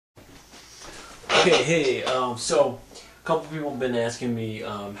Okay, hey, so a couple people have been asking me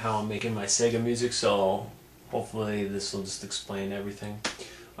how I'm making my Sega music, so hopefully this will just explain everything.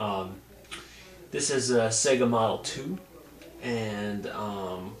 This is a Sega Model 2, and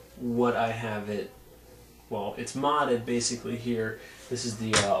what I have it, well, it's modded basically here. This is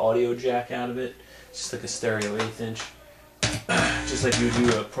the audio jack out of it, just like a stereo 1/8 inch, just like you would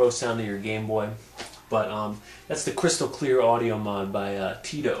do a Pro Sound of your Game Boy. But that's the Crystal Clear Audio mod by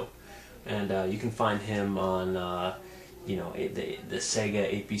Tito. And you can find him on, the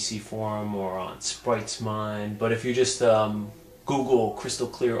Sega APC forum or on Sprite's Mind. But if you just Google Crystal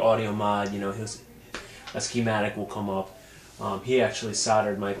Clear Audio Mod, a schematic will come up. He actually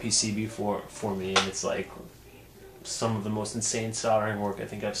soldered my PCB for me, and it's like some of the most insane soldering work I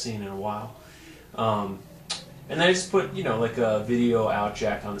think I've seen in a while. And then I just put, like a video out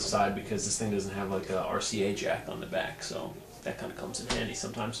jack on the side because this thing doesn't have like a RCA jack on the back, so that kind of comes in handy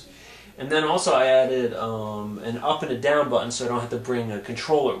sometimes. And then also I added an up and a down button so I don't have to bring a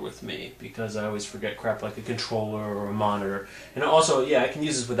controller with me, because I always forget crap like a controller or a monitor. And also, yeah, I can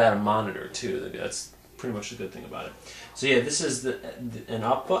use this without a monitor too. That's pretty much the good thing about it. So yeah, this is an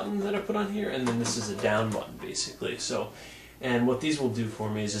up button that I put on here, and then this is a down button basically. So, and what these will do for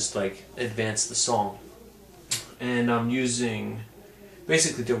me is just like advance the song. And I'm using,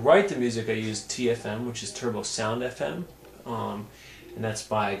 basically to write the music I use TFM, which is Turbo Sound FM. And that's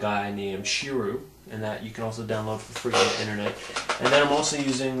by a guy named Shiru, and that you can also download for free on the internet. And then I'm also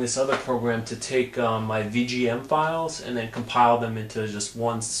using this other program to take my VGM files and then compile them into just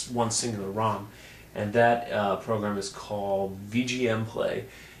one singular ROM. And that program is called VGM Play,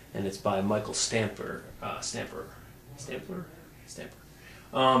 and it's by Michael Stamper.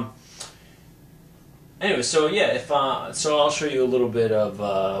 Anyway, so yeah, so I'll show you a little bit of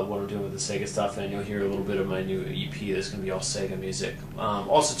what I'm doing with the Sega stuff, and you'll hear a little bit of my new EP that's going to be all Sega music.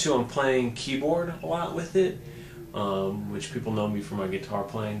 Also, too, I'm playing keyboard a lot with it, which people know me for my guitar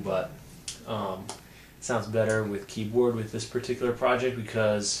playing, but it sounds better with keyboard with this particular project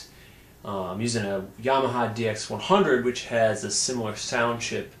because I'm using a Yamaha DX100, which has a similar sound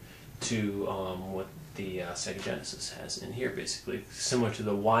chip to what the Sega Genesis has in here, basically, similar to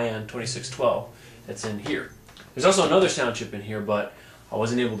the YN2612. That's in here. There's also another sound chip in here, but I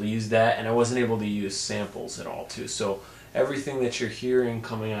wasn't able to use that, and I wasn't able to use samples at all too. So everything that you're hearing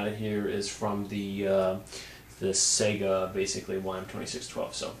coming out of here is from the Sega, basically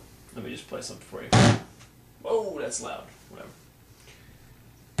YM2612. So let me just play something for you. Oh, that's loud. Whatever.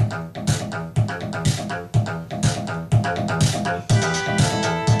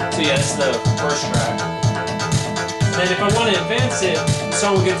 So yeah, that's the first track. And then if I want to advance it, the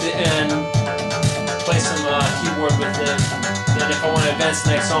song will get to the end. Play some keyboard with it. Then if I want to advance the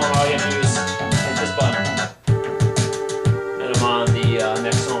next song, all you have to do is hit this button. And I'm on the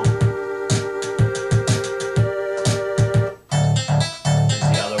next song. Here's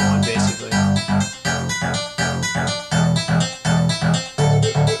the other one, basically.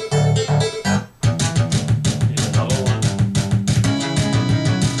 Here's another one.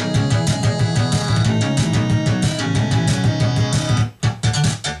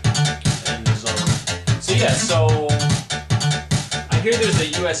 Yeah, so I hear there's a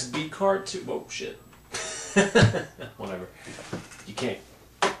USB card too. Whoa, shit. Whatever. You can't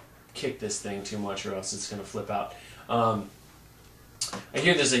kick this thing too much or else it's gonna flip out. I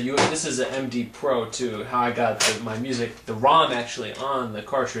hear there's this is an MD Pro too. How I got my music, the ROM actually on the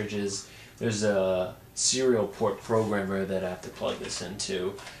cartridge is there's a serial port programmer that I have to plug this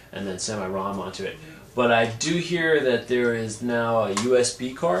into and then send my ROM onto it. But I do hear that there is now a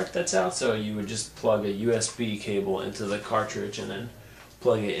USB card that's out, so you would just plug a USB cable into the cartridge and then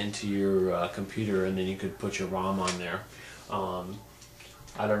plug it into your computer, and then you could put your ROM on there. I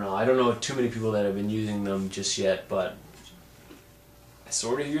don't know. I don't know too many people that have been using them just yet, but I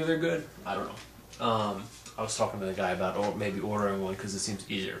sort of hear they're good. I don't know. I was talking to the guy about maybe ordering one because it seems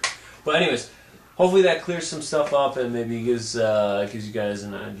easier. But anyways, hopefully that clears some stuff up and maybe gives you guys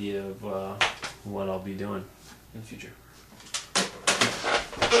an idea of what I'll be doing in the future.